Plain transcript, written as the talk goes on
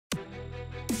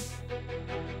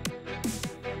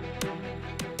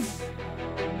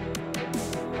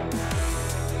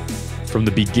From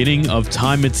the beginning of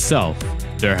time itself,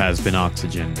 there has been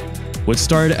Oxygen. What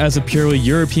started as a purely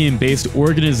European-based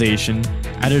organization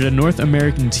added a North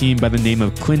American team by the name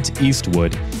of Clint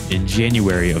Eastwood in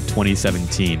January of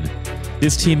 2017.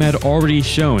 This team had already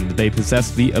shown that they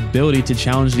possessed the ability to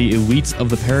challenge the elites of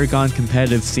the Paragon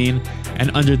competitive scene,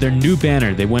 and under their new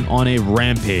banner they went on a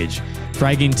rampage,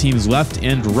 fragging teams left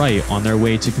and right on their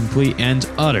way to complete and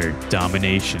utter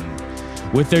domination.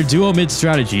 With their duo mid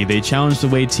strategy, they challenged the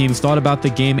way teams thought about the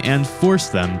game and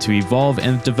forced them to evolve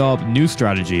and develop new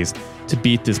strategies to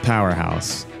beat this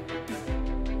powerhouse.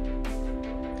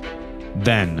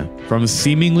 Then, from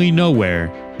seemingly nowhere,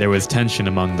 there was tension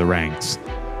among the ranks.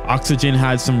 Oxygen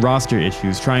had some roster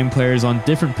issues, trying players on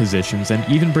different positions and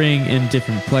even bringing in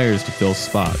different players to fill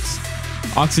spots.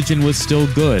 Oxygen was still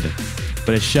good,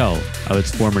 but a shell of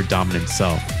its former dominant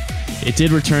self. It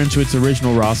did return to its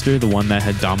original roster, the one that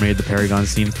had dominated the Paragon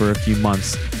scene for a few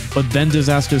months, but then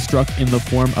disaster struck in the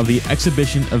form of the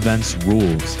exhibition event's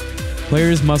rules.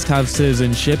 Players must have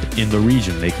citizenship in the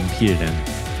region they competed in.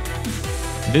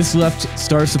 This left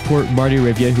star support Marty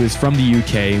Rivia, who is from the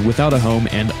UK, without a home,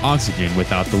 and Oxygen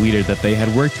without the leader that they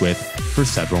had worked with for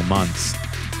several months.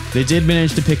 They did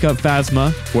manage to pick up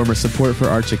Phasma, former support for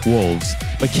Arctic Wolves,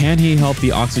 but can he help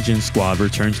the Oxygen squad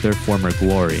return to their former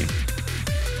glory?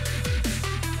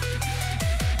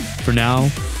 For now,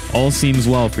 all seems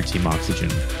well for Team Oxygen.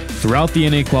 Throughout the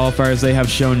NA qualifiers, they have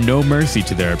shown no mercy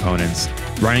to their opponents,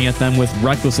 running at them with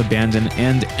reckless abandon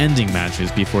and ending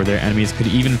matches before their enemies could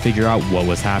even figure out what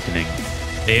was happening.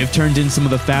 They have turned in some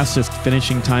of the fastest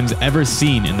finishing times ever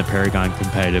seen in the Paragon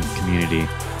competitive community.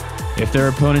 If their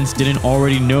opponents didn't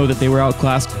already know that they were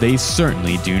outclassed, they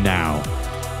certainly do now.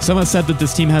 Some have said that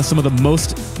this team has some of the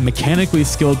most mechanically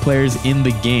skilled players in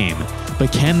the game,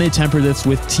 but can they temper this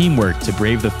with teamwork to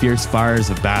brave the fierce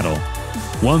fires of battle?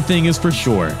 One thing is for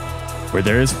sure, where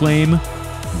there is flame,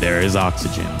 there is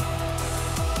oxygen.